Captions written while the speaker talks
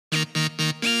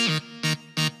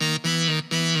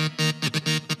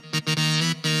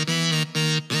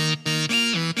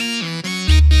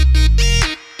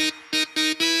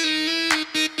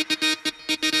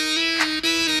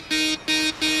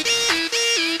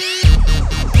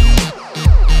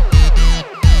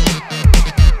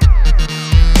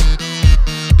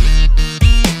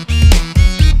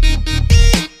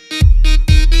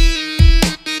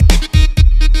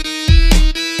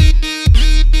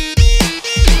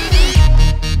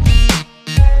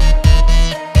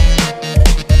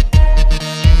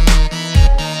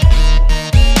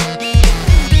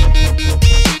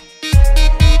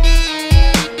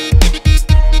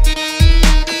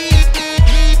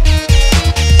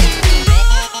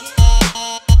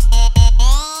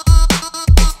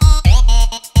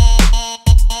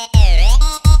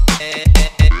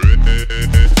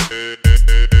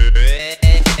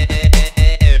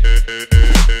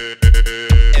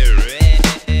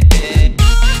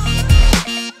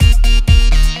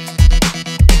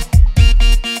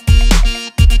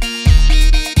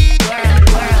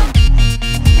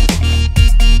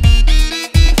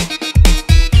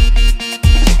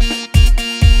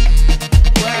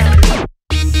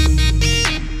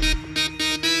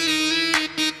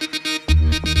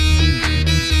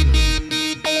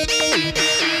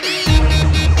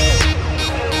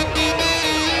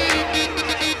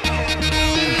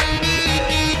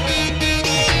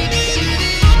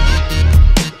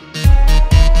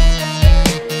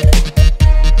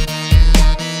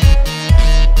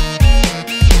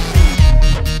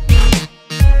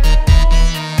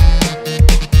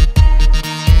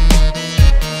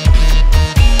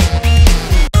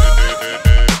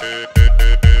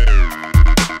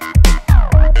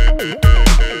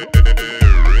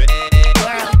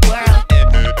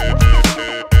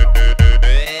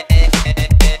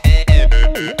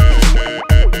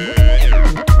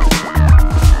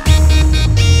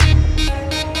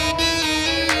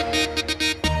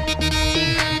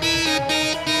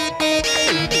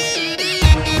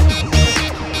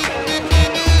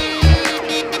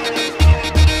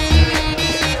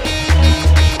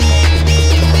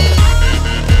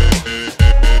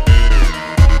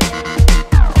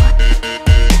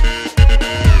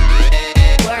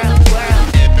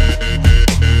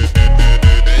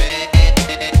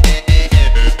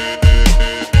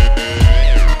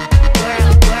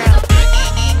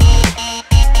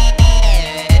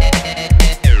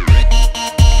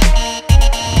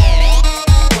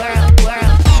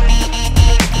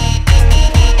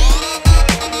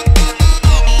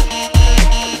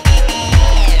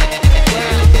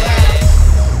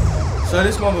So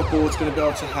this motherboard's going to be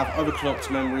able to have overclocked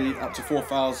memory up to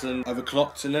 4000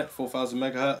 overclocked in it, 4000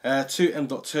 megahertz. 2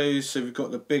 M.2s, so we've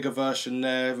got the bigger version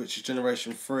there, which is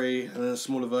generation 3, and then a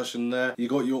smaller version there. You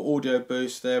got your audio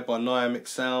boost there by Dynamic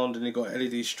Sound, and you got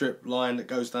LED strip line that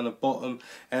goes down the bottom,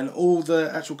 and all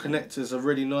the actual connectors are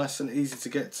really nice and easy to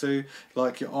get to,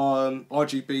 like your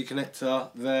RGB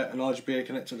connector there, an RGBA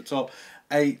connector at the top,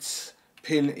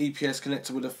 8-pin EPS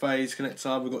connector with a phase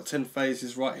connector. We've got 10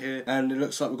 phases right here, and it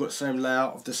looks like we've got the same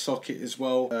layout of the socket as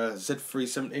well.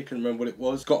 Z370, I can remember what it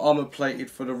was. Got armor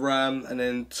plated for the RAM, and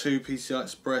then 2 PCI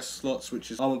Express slots, which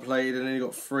is armor plated, and then you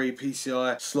got 3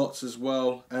 PCI slots as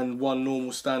well, and 1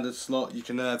 normal standard slot. You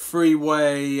can have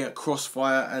 3-way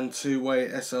Crossfire and 2-way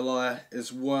SLI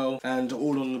as well, and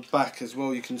all on the back as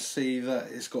well. You can see that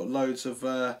it's got loads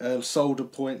of solder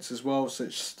points as well. So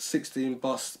it's 16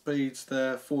 bus speeds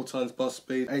there, 4 times bus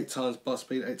speed, 8 times bus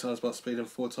speed, 8 times bus speed, and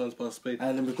 4 times bus speed.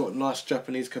 And then we've got nice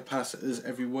Japanese capacitors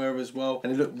everywhere as well,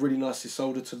 and they look really nicely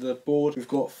soldered to the board. We've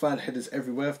got fan headers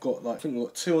everywhere. I've got, like, I think we've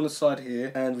got 2 on the side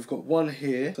here, and we've got 1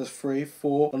 here, so that's 3,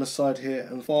 4 on the side here,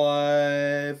 and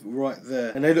 5 right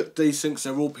there. And they look decent because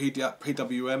they're all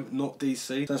PWM, not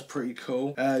DC. That's pretty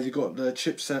cool. You've got the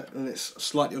chipset, and it's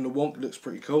slightly on the wonk. It looks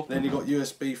pretty cool. Then you've got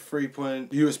USB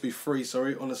 3,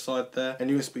 sorry, on the side there,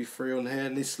 and USB 3 on here,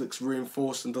 and this looks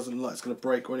reinforced and doesn't look like it's going to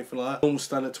break or anything like that. Normal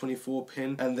standard 24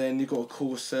 pin, and then you've got a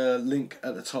Corsair link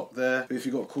at the top there. If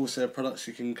you've got Corsair products,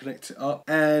 you can connect it up,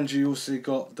 and you also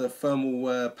got the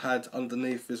thermal pad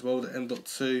underneath as well, the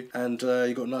M.2, and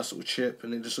you've got a nice little chip,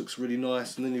 and it just looks really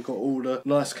nice. And then you've got all the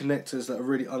nice connectors that are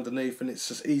really underneath, and it's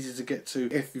just easy to get to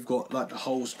if you've got like the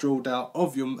holes drilled out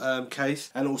of your case,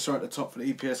 and also at the top for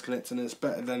the EPS connector. And it's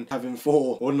better than having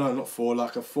 4, or no, not 4,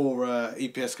 like a 4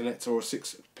 EPS connector or a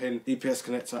 6-pin EPS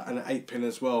connector and an 8-pin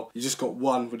as well. You just got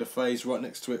 1 with a phase right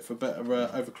next to it for better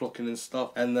overclocking and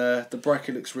stuff. And the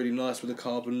bracket looks really nice with a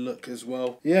carbon look as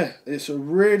well. Yeah, it's a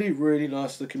really, really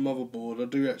nice looking motherboard. I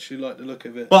do actually like the look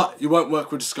of it. But it won't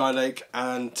work with Skylake,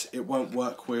 and it won't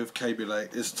work with Kaby Lake.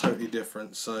 It's totally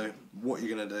different, so what are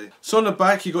you going to do? So on the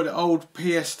back, you got the old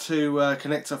PS2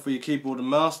 connector for your keyboard and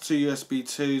mouse, 2 USB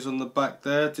 2s on the back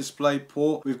there, display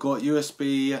port. We've got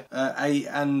USB A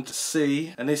and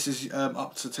C, and this is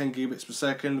up to 10 gigabits per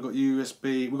second.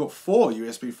 We've got 4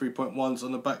 USB 3.1s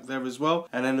on the back there as well,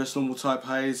 and then there's normal type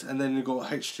Haze, and then you've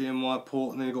got a HDMI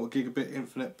port, and then you've got a gigabit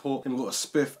infinite port, and we've got a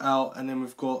spiff out, and then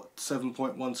we've got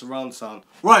 7.1 surround sound.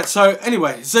 Right, so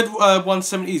anyway,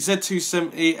 Z170,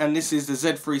 Z270, and this is the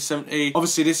Z370.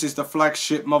 Obviously this is the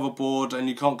flagship motherboard, and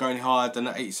you can't go any higher than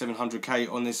the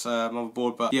 8700K on this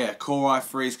motherboard, but yeah, Core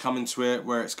i3 is coming to it,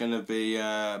 where it's going to be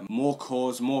more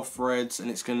cores, more threads, and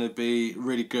it's going to be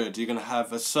really good. You're going to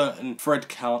have a certain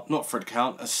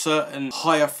a certain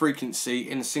higher frequency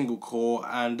in a single core,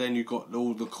 and then you've got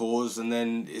all the cores, and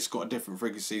then it's got a different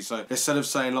frequency. So instead of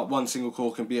saying like one single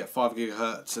core can be at 5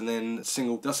 gigahertz, and then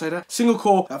single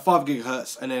core at 5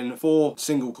 gigahertz, and then 4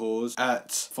 single cores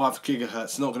at 5 gigahertz,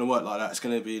 it's not going to work like that. It's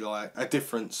going to be like a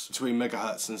difference between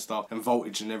megahertz and stuff, and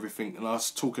voltage and everything. And I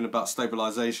was talking about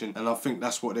stabilization, and I think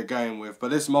that's what they're going with. But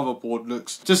this motherboard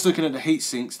looks, just looking at the heat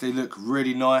sinks, they look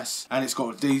really nice, and it's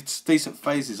got decent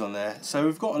phases on there. So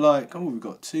we've got like, we've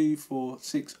got 2, 4,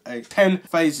 6, 8, 10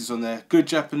 phases on there. Good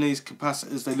Japanese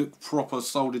capacitors. They look proper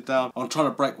soldered down. I'm trying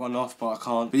to break one off, but I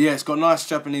can't. But yeah, it's got nice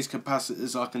Japanese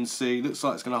capacitors. I can see. Looks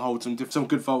like it's going to hold some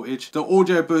good voltage. The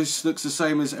audio boost looks the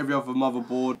same as every other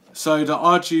motherboard. So the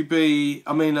RGB,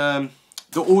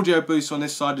 the audio boost on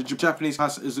this side, the Japanese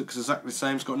capacitors looks exactly the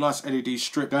same. It's got a nice LED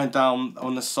strip going down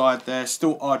on the side there,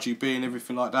 still RGB and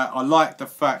everything like that. I like the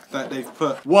fact that they've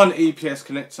put 1 EPS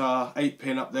connector,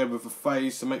 8-pin up there with a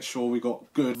phase to make sure we got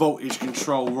good voltage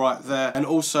control right there. And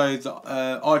also the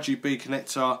RGB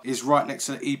connector is right next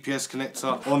to the EPS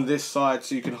connector on this side,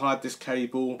 so you can hide this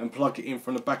cable and plug it in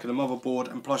from the back of the motherboard,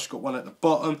 and plus you've got one at the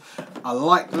bottom. I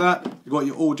like that. You've got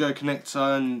your audio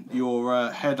connector and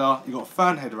your header. You've got a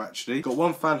fan header actually. You've got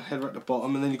one fan header at the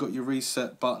bottom, and then you've got your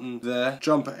reset button there.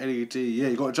 Jumper LED, yeah,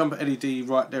 you've got a jumper LED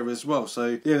right there as well.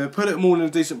 So yeah, they put it all in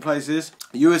decent places.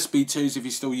 USB 2s, if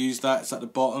you still use that, it's at the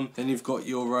bottom. Then you've got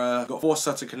your got 4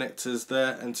 SATA connectors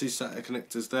there and 2 SATA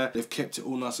connectors there. They've kept it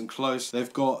all nice and close.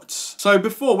 They've got, so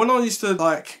before, when I used to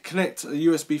like connect a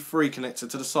USB 3 connector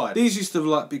to the side, these used to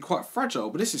like be quite fragile,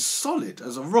 but this is solid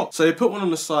as a rock. So they put one on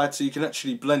the side so you can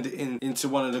actually blend it into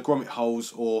one of the grommet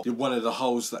holes, or one of the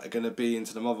holes that are going to be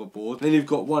into the motherboard. And then then you've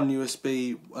got one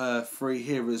USB 3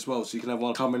 here as well, so you can have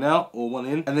one coming out or one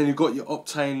in. And then you've got your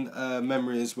Optane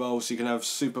memory as well, so you can have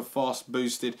super fast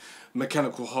boosted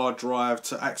mechanical hard drive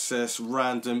to access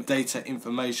random data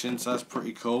information, so that's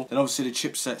pretty cool. And obviously the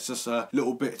chipset's just a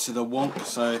little bit to the wonk,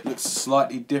 so it looks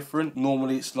slightly different.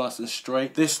 Normally it's nice and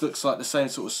straight. This looks like the same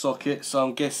sort of socket, so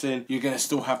I'm guessing you're going to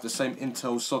still have the same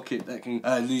Intel socket that can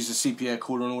use the CPA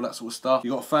cooler and all that sort of stuff.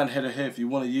 You've got a fan header here if you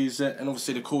want to use it, and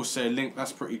obviously the Corsair link,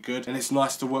 that's pretty good, and it's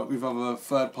nice to work with other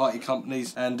third-party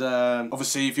companies. And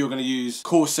obviously if you're going to use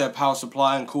Corsair power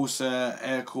supply and Corsair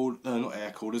AI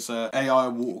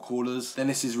water coolers, then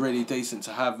this is really decent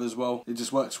to have as well. It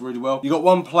just works really well. You got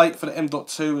one plate for the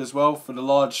M.2 as well, for the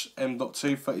large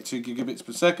M.2, 32 gigabits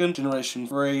per second, generation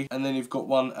 3, and then you've got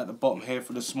one at the bottom here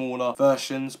for the smaller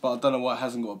versions, but I don't know why it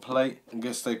hasn't got a plate. I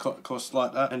guess they cost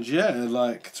like that. And yeah,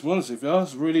 like, to be honest with you,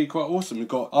 it's really quite awesome. You've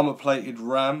got armor plated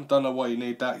RAM, don't know why you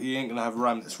need that, you ain't gonna have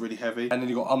RAM that's really heavy. And then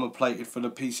you've got armor plated for the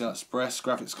PCI Express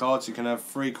graphics cards. You can have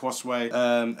 3 crossway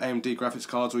AMD graphics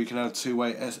cards, or you can have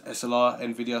 2-way SLR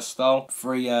NVIDIA style,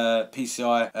 3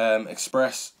 PCI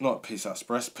Express, not PCI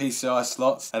Express, PCI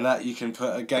slots, and that you can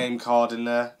put a game card in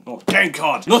there. Not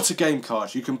a game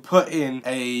card, you can put in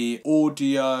a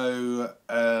audio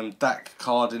DAC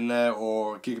card in there,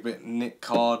 or a gigabit NIC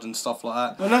card and stuff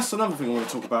like that. And that's another thing I want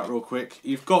to talk about real quick.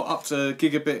 You've got up to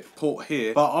gigabit port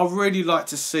here, but I'd really like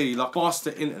to see like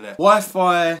faster internet.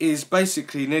 Wi-Fi is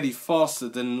basically nearly faster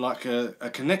than like a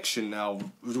connection now,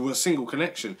 with a single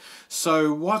connection.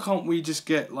 So why can't we just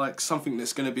get like something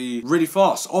that's going to be really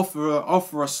fast?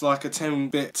 Offer us like a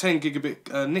 10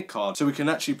 gigabit NIC card, so we can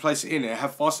actually place it in there,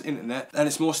 have faster internet, and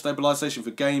it's more stabilization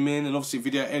for gaming, and obviously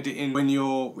video editing when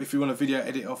if you want to video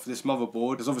edit off this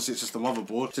motherboard, because obviously it's just a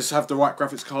motherboard. Just have the right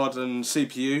graphics card and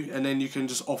CPU, and then you can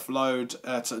just offload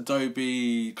to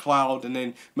Adobe Cloud, and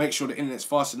then make sure the internet's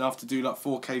fast enough to do like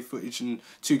 4K footage and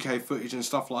 2K footage and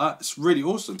stuff like that. It's really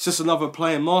awesome. It's just another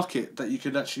playing market that you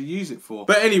could actually use it for.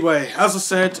 But anyway, as I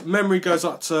said, memory goes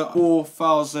up to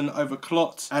 4000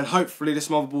 overclocked, and hopefully this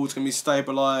motherboard's going to be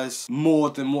stabilised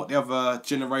more than what the other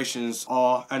generations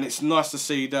are. And it's nice to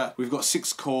see that we've got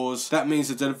 6 cores. That means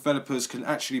the developers can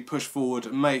actually push forward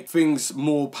and make things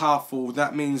more powerful.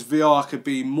 That means VR could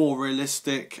be more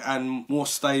realistic and more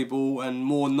stable and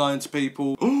more known to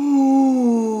people.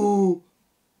 Ooh!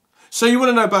 So you want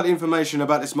to know about the information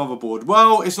about this motherboard?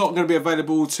 Well, it's not going to be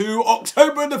available to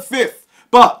October the 5th,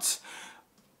 but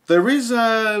there is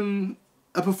a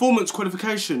performance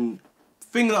qualification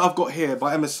thing that I've got here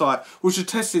by MSI, which has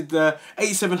tested the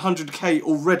 8700K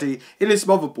already in this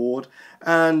motherboard,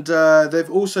 and they've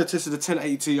also tested the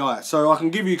 1080 Ti. So I can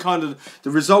give you kind of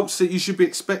the results that you should be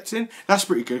expecting. That's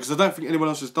pretty good, because I don't think anyone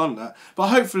else has done that. But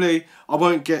hopefully I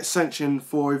won't get sanctioned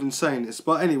for even saying this.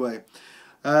 But anyway,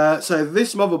 so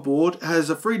this motherboard has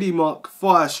a 3D Mark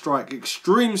Firestrike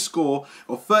extreme score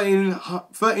of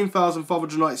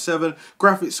 13,597,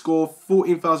 graphics score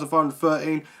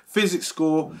 14,513, physics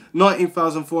score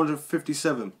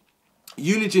 19,457.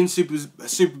 Unigine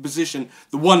superposition,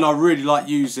 the one I really like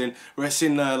using, where it's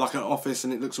in like an office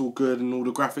and it looks all good and all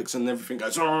the graphics and everything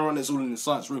goes and it's all in the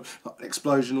science room, like an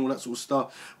explosion, all that sort of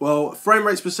stuff. Well, frame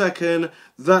rates per second,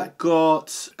 that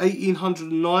got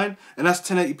 1809, and that's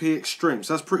 1080p extreme,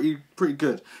 so that's pretty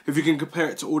good if you can compare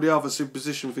it to all the other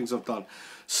superposition things I've done.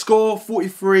 Score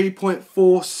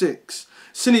 43.46.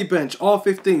 Cinebench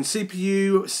R15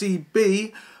 CPU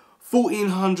CB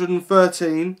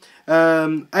 1413,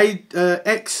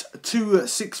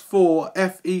 X264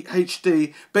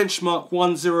 FEHD benchmark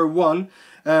 101.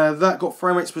 That got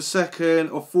frame rates per second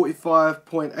of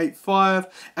 45.85,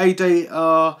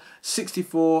 ADR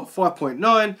 64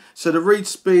 5.9. So the read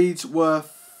speeds were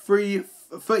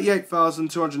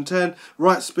 38,210,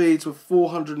 write speeds were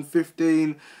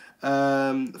 415.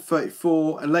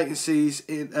 34, and latencies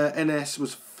in NS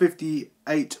was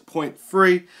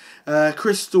 58.3.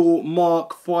 Crystal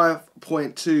Mark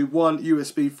 5.21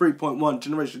 USB 3.1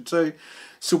 generation 2.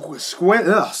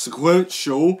 Sequential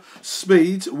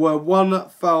speeds were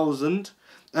 1000,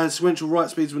 and sequential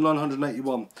write speeds were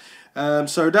 981.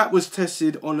 So that was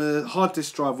tested on a hard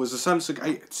disk drive. Was a Samsung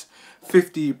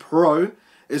 850 Pro.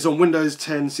 Is on Windows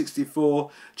 10 64.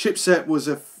 Chipset was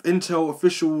a Intel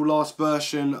official last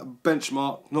version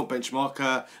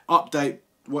update,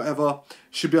 whatever.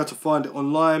 Should be able to find it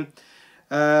online.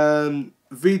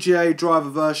 VGA driver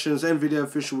versions, NVIDIA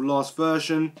official last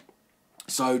version.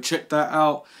 So check that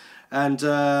out. And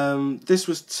this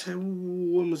was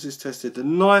when was this tested? The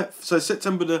 9th. So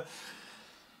September the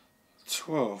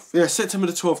 12th. Yeah, September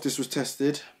the 12th. This was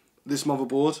tested. This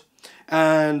motherboard,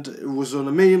 and it was on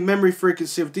a memory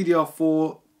frequency of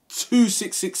DDR4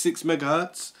 2666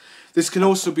 megahertz. This can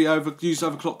also be used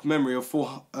overclock memory of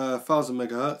 4000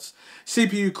 megahertz.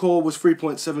 CPU core was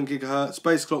 3.7 gigahertz.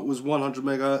 Base clock was 100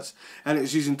 megahertz, and it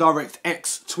was using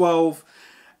DirectX 12.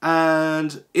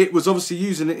 And it was obviously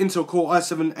using an Intel Core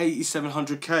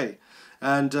i7-8700K.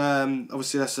 And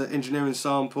obviously that's an engineering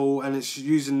sample, and it's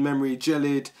using memory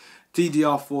gelid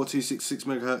DDR4 266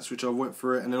 megahertz, which I went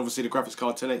through it, and then obviously the graphics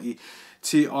card 1080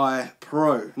 Ti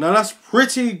Pro. Now that's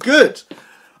pretty good.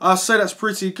 I'll say that's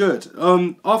pretty good.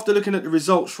 After looking at the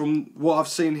results from what I've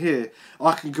seen here,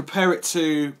 I can compare it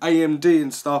to AMD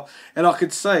and stuff, and I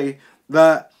could say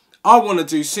that I want to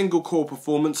do single core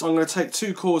performance. I'm going to take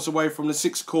 2 cores away from the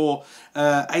 6 core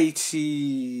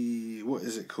 80, what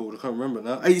is it called? I can't remember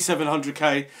now.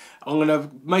 8700K. I'm going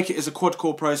to make it as a quad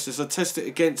core processor, test it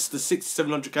against the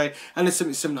 6700K and the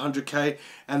 7700K,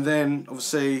 and then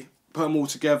obviously put them all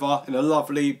together in a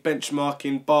lovely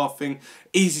benchmarking, bathing,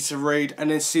 easy to read,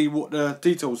 and then see what the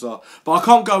details are. But I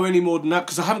can't go any more than that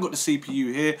because I haven't got the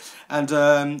CPU here, and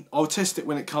I'll test it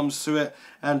when it comes to it,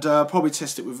 and probably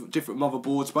test it with different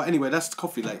motherboards. But anyway, that's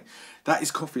Coffee Lake. That is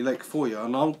Coffee Lake for you,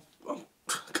 and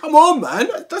come on, man,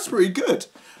 that's pretty good.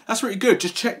 That's pretty good.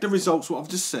 Just check the results, what I've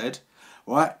just said.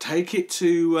 Right, take it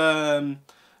to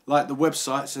like the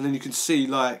websites, and then you can see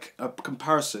like a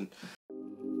comparison.